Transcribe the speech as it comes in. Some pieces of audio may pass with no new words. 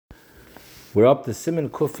We're up to Siman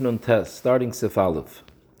Kufnun test, starting Sif Aleph.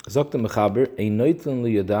 Zok the Mechaber, ein Nitlan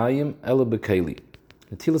Yadיים ela bekeli.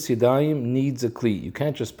 Natilas Yadayim needs a kli. You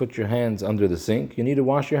can't just put your hands under the sink. You need to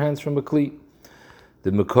wash your hands from a kli.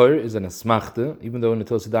 The Mekor is an asmachta, even though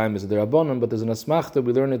Natilas Yadayim is a derabanan, but there's an asmachta.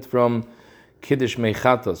 We learn it from Kiddush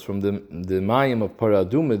Mechatos, from the Mayim of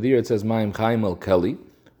Paraduma. There it says Mayim Chaim el Keli.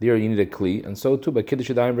 There you need a kli, and so too by Kiddush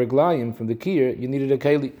Yadayim Reglayim from the Kir, you needed a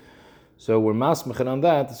keli. So we're masmechin on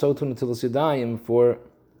that. So too Natilas Yadayim for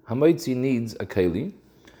Hamoitzi needs a keli.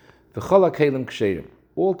 V'chol ha-kelim ksherim.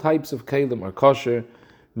 All types of kelim are kosher,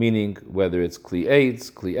 meaning whether it's kli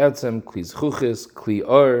eitz, kli etzem, kli zchuchis, kli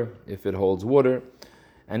or, if it holds water,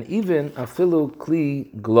 and even afilu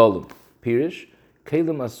kli glolim. Pirish,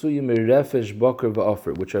 kelim asuyim mirefesh boker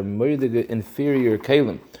va'ofer, which are moedige inferior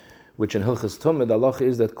kelim, which in Hilchas Tumah, the halacha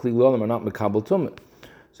is that kli glolim are not mekabel tumah.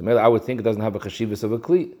 So maybe I would think it doesn't have a chashivas of a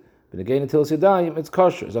kli. But again, until Yadayim, it's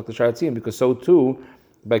kosher, because so too,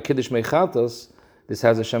 by Kiddush Mechatos, this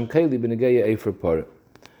has a Shem Keli, b'negeya Efer Parah.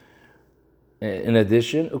 In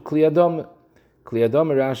addition, Ukli Adom. Kli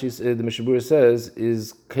Adom, Rashi, the Mishabura says,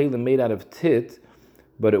 is Keli made out of tit,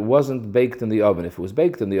 but it wasn't baked in the oven. If it was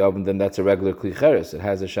baked in the oven, then that's a regular Kli Cheres. It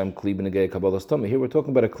has a Shem Kli b'negeya Kabbalas Tumah. Here we're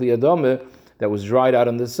talking about a Kli Adom that was dried out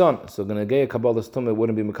in the sun. So the b'negeya Kabbalas Tumah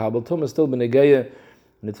wouldn't be Mekabel Tumah, still b'negeya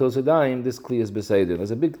Netilas Yadayim, this kli is beseder.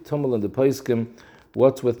 There's a big tumult in the Paiskim.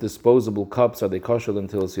 What's with disposable cups? Are they kosher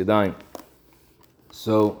until Yadayim?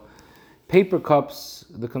 So, paper cups,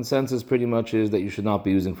 the consensus pretty much is that you should not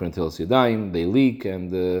be using for Netilas Yadayim. They leak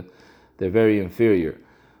and they're very inferior.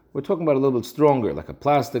 We're talking about a little bit stronger, like a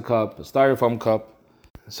plastic cup, a styrofoam cup.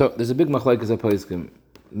 So, there's a big machlekes at Paiskim.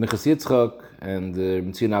 Minchas Yitzchak and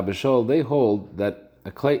Mitzion Abishol, they hold that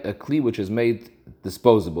a kli which is made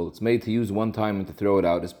disposable, it's made to use one time and to throw it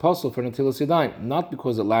out, is possible for Natilas Yadayim, not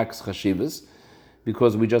because it lacks chashivas,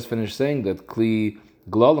 because we just finished saying that kli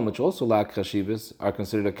glolim, which also lack chashivas, are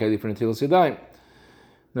considered a keli for Natilas Yadayim.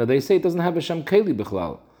 Now they say it doesn't have a shem keli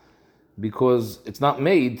bichlal, because it's not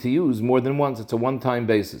made to use more than once, it's a one-time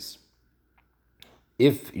basis.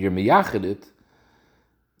 If you're miyachid it,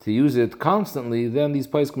 to use it constantly, then these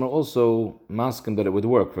paiskim are also masking that it would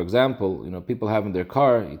work. For example, people have in their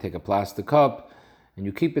car, you take a plastic cup, and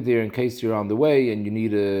you keep it there in case you're on the way and you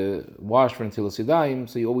need a wash for Netilas Yadayim,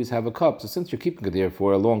 so you always have a cup. So since you're keeping it there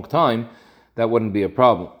for a long time, that wouldn't be a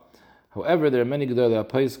problem. However, there are many gedolei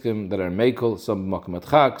paiskim that are mekel, some b'makom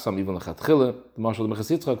adchak, some even lechatchila. The Marshal of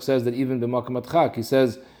Minchas Yitzchak says that even b'makom adchak, he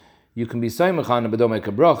says you can be saimach on but don't make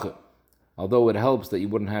a bracha. Although it helps that you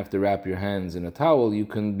wouldn't have to wrap your hands in a towel, you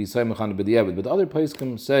can be saimach on b'diavad. But other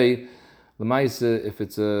paiskim say, l'maisa, if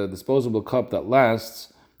it's a disposable cup that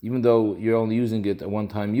lasts, even though you're only using it a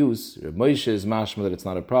one-time use, Moshe is mashma that it's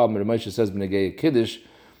not a problem. Moshe says b'negei kiddush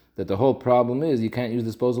that the whole problem is you can't use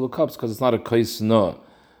disposable cups because it's not a kais noah.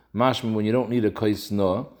 Mashma, when you don't need a kais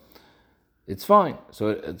noah, it's fine. So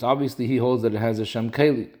it's obviously he holds that it has a shem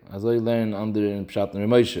keli, as I learn under in Pshat and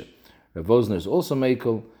Moshe. Rav Vosner is also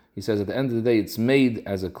mekel. He says at the end of the day it's made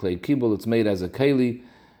as a clay kibul, it's made as a keli,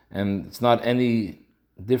 and it's not any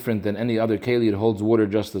different than any other keli. It holds water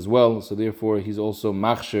just as well, so therefore he's also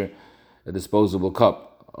machsher, a disposable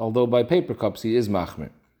cup. Although by paper cups he is machmer.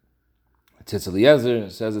 Tzitz Eliezer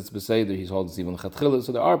says it's beseder, he holds even chatchila.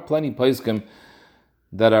 So there are plenty paiskim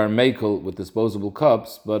that are mekel with disposable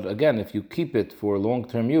cups, but again, if you keep it for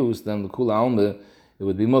long-term use, then the kula alme, it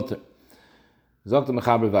would be mutter. Zok the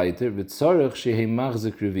mechaber vayter, v'tzarech shehei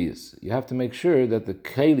machzik revius. You have to make sure that the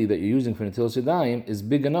keli that you're using for Netilas Yadayim is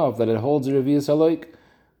big enough that it holds a revius aloik,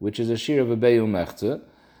 which is a shir of a beyu mechze.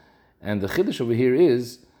 And the chiddush over here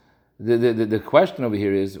is, the question over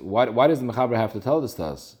here is, why does the mechaber have to tell this to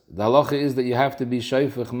us? The halacha is that you have to be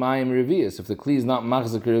shayfech mayim revius. If the kli is not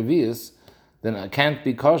machzik revius, then it can't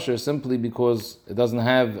be kosher simply because it doesn't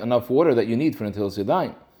have enough water that you need for Netilas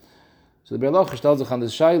Yadayim. So the Berloch stellt sich on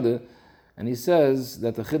this shaila, and he says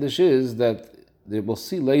that the chiddush is that we'll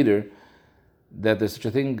see later that there's such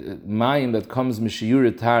a thing, mayim that comes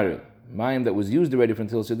mishiyur tara, mayim that was used already for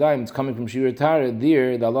Netilas Yadayim, it's coming from shiyur tara.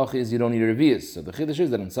 There, the halacha is you don't need a revius. So the chiddush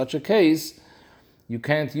is that in such a case, you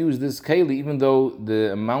can't use this keli, even though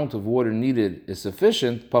the amount of water needed is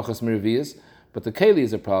sufficient, pachas mirvius, but the keli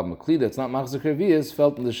is a problem. A kli that's not machzik revius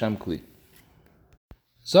felt in the shem kli.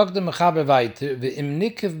 Zog the mechaber weiter, ve'im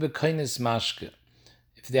nikev b'koines mashke.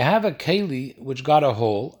 If they have a keli which got a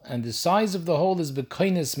hole, and the size of the hole is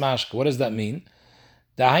b'koines mashke, what does that mean?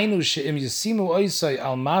 Dahainu she'im yisimu oisai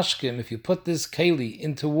al mashkim, if you put this keli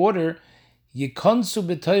into water, yikonsu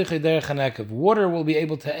b'toiche derech hanekev. Water will be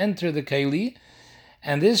able to enter the keli,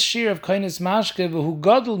 and this shear of koines mashke, v'hu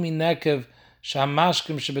gadol min nekev,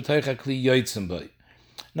 Shamashkim shebetoich hakli yoitzim boy.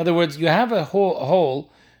 In other words, you have a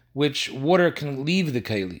hole which water can leave the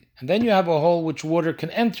keli, and then you have a hole which water can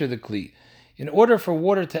enter the kli. In order for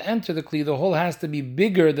water to enter the kli, the hole has to be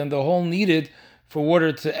bigger than the hole needed for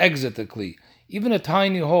water to exit the kli. Even a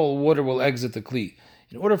tiny hole, water will exit the kli.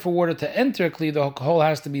 In order for water to enter a kli, the hole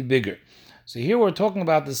has to be bigger. So here we're talking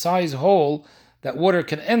about the size hole that water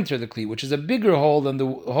can enter the kli, which is a bigger hole than the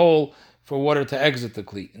hole for water to exit the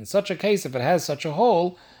kli. In such a case, if it has such a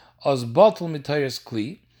hole, as batel mitayas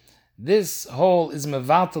kli, this hole is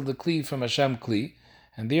mevatel the kli from Hashem kli,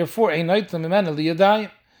 and therefore ein nitlam mimena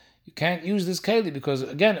liyadayim. You can't use this keli because,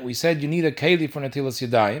 again, we said you need a keli for natilas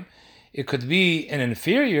yadayim. It could be an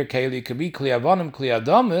inferior keli, it could be kli avanim, kli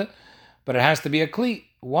adame, but it has to be a kli.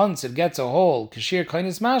 Once it gets a hole, kashir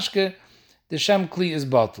kainis mashke, the shem kli is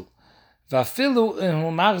batel.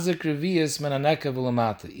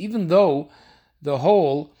 Even though the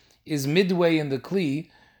hole is midway in the kli,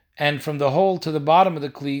 and from the hole to the bottom of the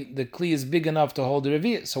kli is big enough to hold the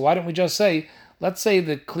revius. So why don't we just say, let's say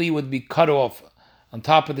the kli would be cut off on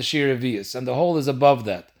top of the sheer revius, and the hole is above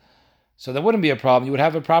that. So there wouldn't be a problem. You would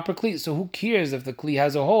have a proper kli. So who cares if the kli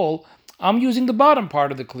has a hole? I'm using the bottom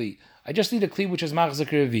part of the kli. I just need a kli which is machzik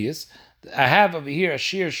revius. I have over here a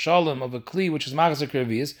sheer shalom of a kli which is machzik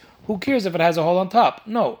revius. Who cares if it has a hole on top?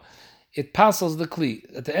 No, it passes the kli.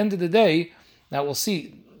 At the end of the day, now we'll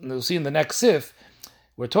see in the next sif,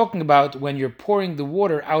 we're talking about when you're pouring the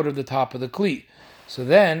water out of the top of the kli. So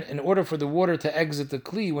then, in order for the water to exit the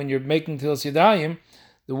kli, when you're making tilas yadayim,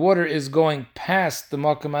 the water is going past the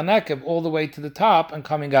makom hanekev all the way to the top and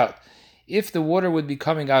coming out. If the water would be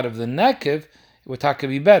coming out of the nekev, it would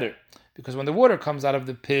be better. Because when the water comes out of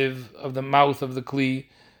the piv, of the mouth of the kli,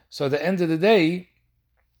 so at the end of the day,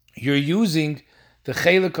 you're using the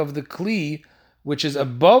chelik of the kli, which is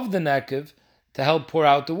above the nekev, to help pour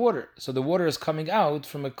out the water. So the water is coming out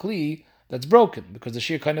from a kli that's broken, because the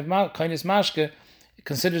shir kainis mashke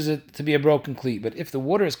considers it to be a broken kli. But if the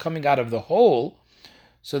water is coming out of the hole,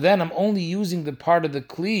 so then I'm only using the part of the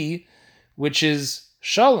kli which is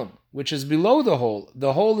shalom, which is below the hole.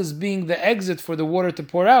 The hole is being the exit for the water to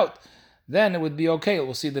pour out. Then it would be okay.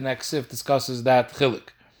 We'll see the next sif discusses that chilik.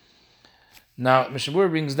 Now, Mishnah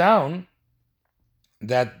brings down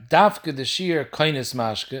that dafke the shir kainis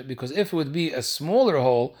mashke, because if it would be a smaller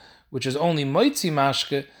hole, which is only moitzi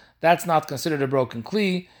mashke, that's not considered a broken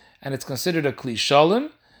kli, and it's considered a kli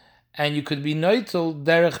shalom, and you could be noitel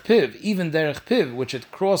derech piv, even derech piv, which it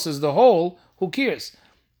crosses the hole, who cares?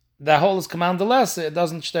 That hole is commandalesa, it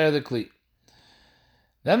doesn't share the kli.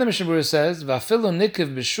 Then the Mishnah says, vafilu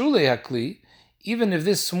nikiv b'shulei hakli, even if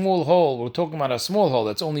this small hole, we're talking about a small hole,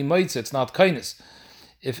 that's only moitzi, it's not kainis,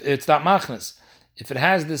 if it's not machnas, if it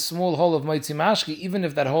has this small hole of moitzi mashki, even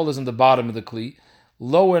if that hole is in the bottom of the kli,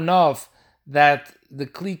 low enough that the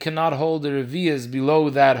kli cannot hold the revias below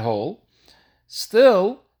that hole,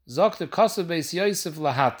 still, Zokter Kasav Beis Yosef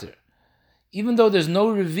Lahater, even though there's no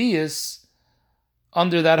revius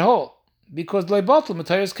under that hole, because Leibatel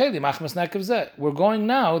Matayos Keli Machmas Nekev Zeh. We're going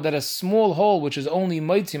now that a small hole which is only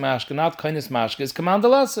Moitzi Mashke, not Kainis Mashke, is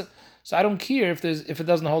commandalasa. So I don't care if it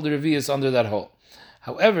doesn't hold the revius under that hole.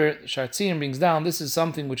 However, Shartzian brings down this is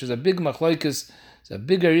something which is a big machlokes, it's a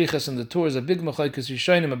big arichas in the Torah, is a big machlokes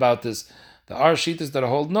Rishonim about this. The Arshitas that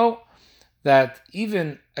hold no, that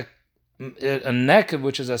even a nekev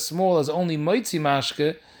which is as small as only moitzi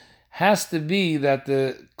mashke has to be that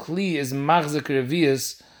the kli is machzik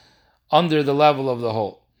revius under the level of the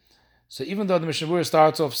hole. So even though the Mishnah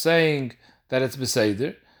starts off saying that it's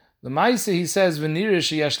beseder, the Maisa he says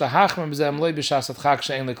v'nirish yesh lahachmer b'zeh amloi b'shasat chak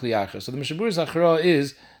she'en lekli acher. So the Mishnah's achra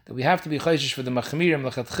is that we have to be chayshish for the machmirim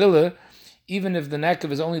lechatchila, even if the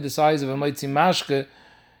nekev is only the size of a moitzi mashke.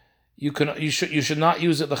 You should not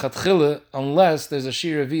use it lechatchila unless there's a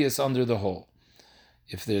shir revius under the hole.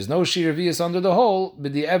 If there's no shir revius under the hole,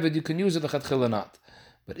 b'di'evid you can use it lechatchila not.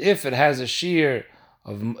 But if it has a shir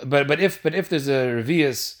of but if there's a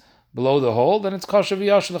revius below the hole, then it's kosher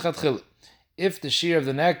v'yash lechatchila. If the shir of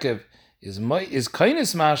the nekev is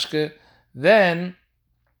kainis mashke, then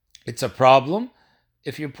it's a problem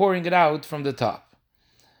if you're pouring it out from the top.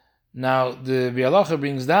 Now the Bialacha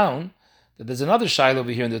brings down that there's another shaila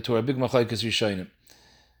over here in the Torah, big machlokes rishonim.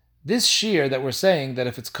 This shear that we're saying that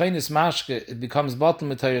if it's kainis mashke, it becomes batel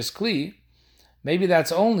mitayas kli. Maybe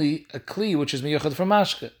that's only a kli which is miyuchad for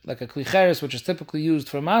mashke, like a kli cheres which is typically used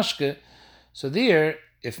for mashke. So there,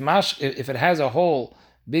 if it has a hole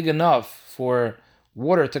big enough for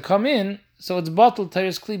water to come in, so it's batel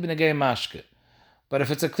tayas kli b'negei mashke. But if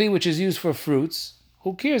it's a kli which is used for fruits,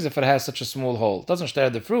 who cares if it has such a small hole? It doesn't share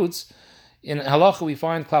the fruits. In halacha we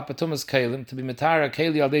find klapatumas kelim to be metara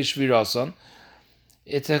keli al dei shvirason.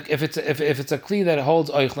 if it's a kli that holds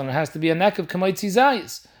oichlin, it has to be a nekev k'moitzi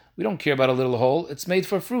zayis. We don't care about a little hole. It's made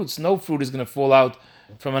for fruits. No fruit is going to fall out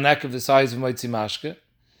from a nekev the size of moitzi mashke.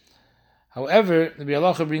 However, the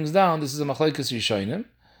Bialacha brings down, this is a machlokes rishonim,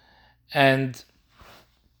 and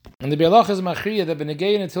the Bialacha is machriya that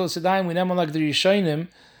b'negei netilas yadayim we never like the rishonim,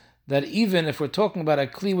 that even if we're talking about a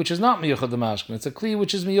kli which is not miyuchad the mashke, it's a kli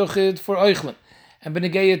which is miyuchad for oichlin, and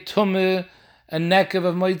b'negei tumah, a nekev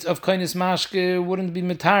of koines mashke wouldn't be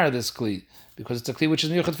mitar this kli, because it's a kli which is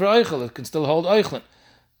miyuchad for oichel, it can still hold oichlin.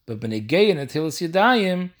 But b'negei netilas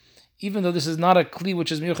yadayim, even though this is not a kli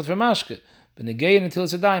which is miyuchad for mashke, b'negei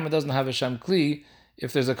netilas yadayim, it doesn't have a sham kli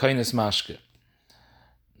if there's a koines mashke.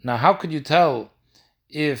 Now, how could you tell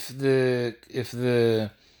if the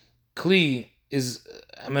kli is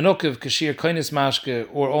a menukev kashir koines mashke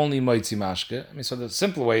or only moitzi mashke? I mean, so the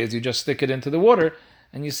simple way is you just stick it into the water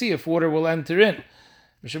and you see if water will enter in.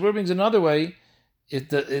 Mishabur brings another way,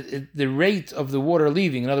 the rate of the water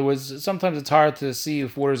leaving. In other words, sometimes it's hard to see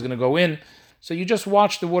if water is going to go in, so you just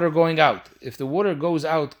watch the water going out. If the water goes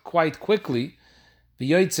out quite quickly,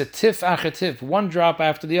 v'yoytze tif acher tif, one drop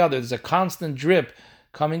after the other, there's a constant drip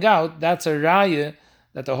coming out, that's a raya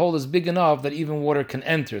that the hole is big enough that even water can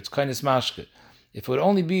enter. It's koines mashke. If it would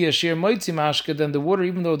only be a sheer moitzi mashke, then the water,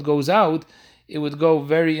 even though it goes out, it would go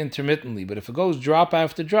very intermittently. But if it goes drop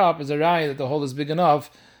after drop, it's a raya that the hole is big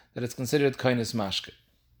enough that it's considered koines mashke.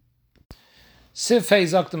 Sif Hey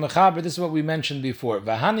Zakta Mechaber, this is what we mentioned before.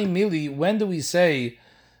 Vahani Mili, when do we say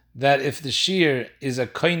that if the shear is a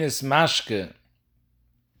koines mashke,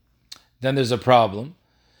 then there's a problem?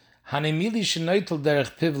 Hanimili shenoitel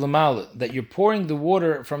derech piv lamale, that you're pouring the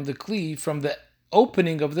water from the kli, from the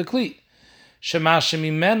opening of the kli. Shemashem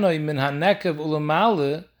imenoi min hanekev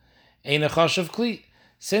ulamale ein a chashav kli.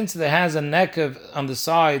 Since there has a nekev on the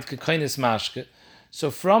side, kekainis mashke, so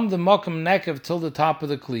from the mokum nekev till the top of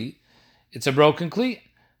the kli, it's a broken kli.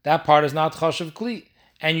 That part is not chashav kli.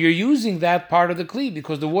 And you're using that part of the kli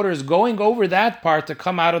because the water is going over that part to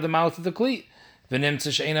come out of the mouth of the kli.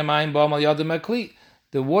 V'nimtze she'ena mayim ba'am al yadim ha'kli.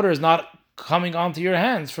 The water is not coming onto your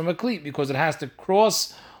hands from a kli because it has to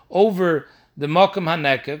cross over the makam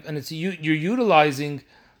hanekev, and you're utilizing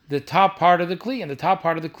the top part of the kli, and the top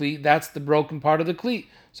part of the kli, that's the broken part of the kli.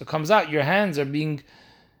 So it comes out, your hands are being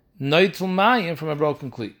noitel mayim from a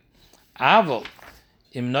broken kli. Aval,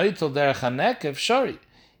 im noitel derech hanekev, shari.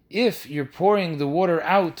 If you're pouring the water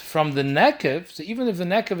out from the nekev, so even if the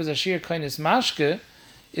nekev is a shir kainis mashke,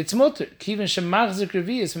 it's mutter. Kivin shemachzik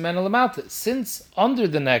revius from menelamata. Since under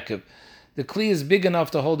the nekev, the kli is big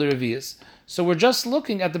enough to hold the revius, so we're just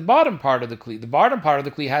looking at the bottom part of the kli. The bottom part of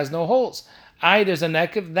the kli has no holes. There's a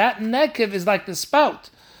nekev. That nekev is like the spout.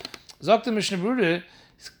 Zokta Mishnah Berurah,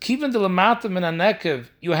 kivin de lamata min nekev,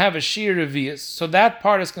 you have a sheer revius, so that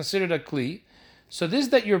part is considered a kli. So this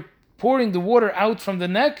that you're pouring the water out from the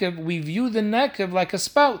nekev, we view the nekev like a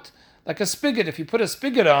spout, like a spigot. If you put a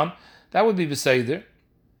spigot on, that would be beseder.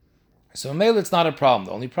 So male, it's not a problem.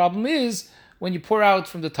 The only problem is when you pour out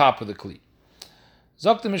from the top of the kli.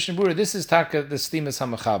 Zok the Mishnah Berurah, this is taka the stimas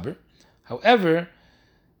hamachaber. However,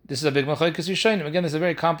 this is a big machlokes rishonim. Again, it's a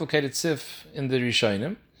very complicated sif in the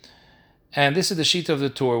rishonim, and this is the sheet of the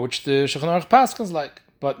Torah, which the Shulchan Aruch paskins like.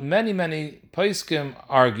 But many poskim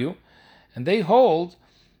argue, and they hold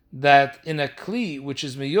that in a kli which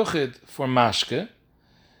is miyuchid for mashke,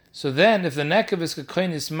 so then if the nekev is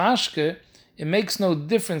kekainis mashke, it makes no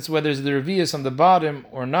difference whether it's the revius on the bottom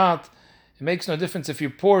or not. It makes no difference if you're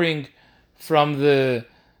pouring from the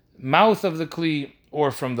mouth of the kli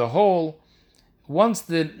or from the hole. Once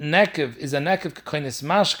the nekev is a nekev kekainis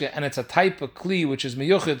mashke and it's a type of kli which is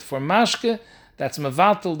miyuchid for mashke, that's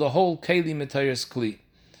mevatel the whole keli mitayas kli.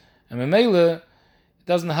 And memela, it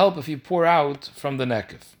doesn't help if you pour out from the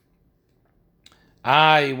nekev.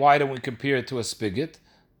 Why don't we compare it to a spigot?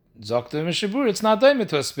 Zokta Mishnah Berurah, it's not daimah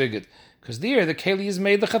to a spigot. Because there, the keli is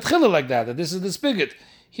made the chatchila like that this is the spigot.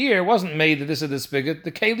 Here, it wasn't made that this is the spigot.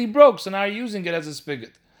 The keli broke, so now you're using it as a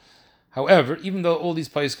spigot. However, even though all these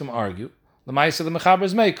poskim argue, the ma'aseh the mechaber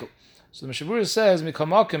is mekel. So the Mishnah Berurah says,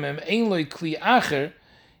 "Mikamakim em ein loy kli acher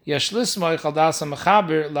yesh lismoy chal das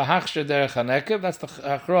mechaber lahachsher derech hanekev." That's the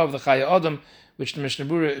achra of the Chaya Adam, which the Mishnah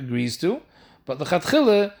Berurah agrees to. But the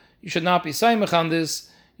chatchila, you should not be saimach on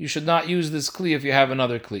this. You should not use this kli if you have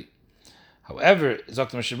another kli. However,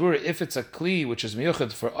 Zokta Mishnah Berurah, if it's a kli which is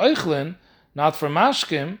miyuchad for oichlin, not for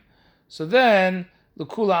mashkim, so then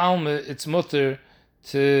l'kula alma it's mutter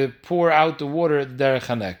to pour out the water derech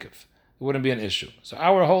hanekev. It wouldn't be an issue. So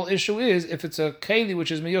our whole issue is if it's a keli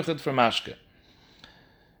which is miyuchad for mashke,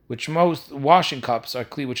 which most washing cups are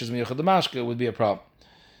kli which is miyuchad the mashke, would be a problem.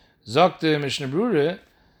 Zokta Mishnah Berurah,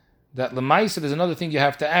 that lemaisa, there's another thing you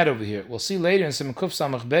have to add over here. We'll see later in Siman Kuf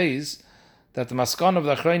Samach Beis that the maskan of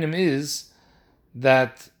the Achronim is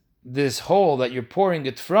that this hole that you're pouring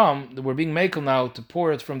it from, we're being makel now to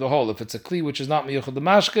pour it from the hole. If it's a kli which is not miyuchad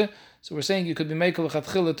l'mashke, so we're saying you could be makel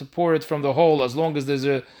l'chatchila to pour it from the hole as long as there's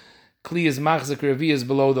a kli is machzik revi is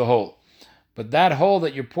below the hole. But that hole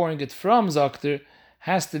that you're pouring it from, Zakter,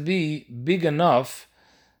 has to be big enough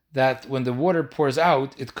that when the water pours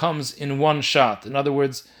out, it comes in one shot. In other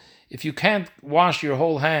words, if you can't wash your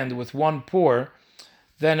whole hand with one pour,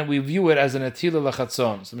 then we view it as an atila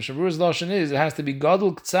lachatzon. So Mishnah Berurah's lashon is, it has to be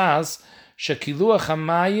gadol ktsas shekiluach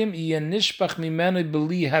hamayim yeh nishpach mimenu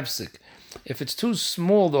b'li hefsik. If it's too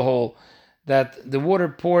small, the hole, that the water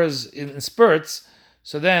pours in spurts,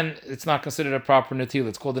 so then it's not considered a proper natila.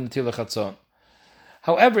 It's called a natila chatzon.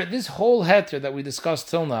 However, this whole heter that we discussed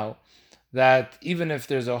till now, that even if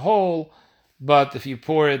there's a hole, but if you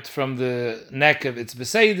pour it from the neck of its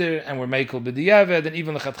beseder, and we're mekel b'diyaved, and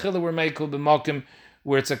even l'chatchila we're mekel b'makim,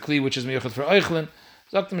 where it's a kli which is miyuchad for oichlin,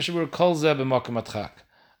 sagt Mishnah Berurah kol zeh b'makim atchak.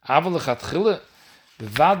 Aval l'chatchila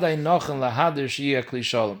b'vaday nochen lahadir sheyeh kli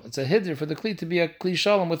shalom. It's a hiddur for the kli to be a kli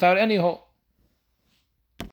shalom without any hole.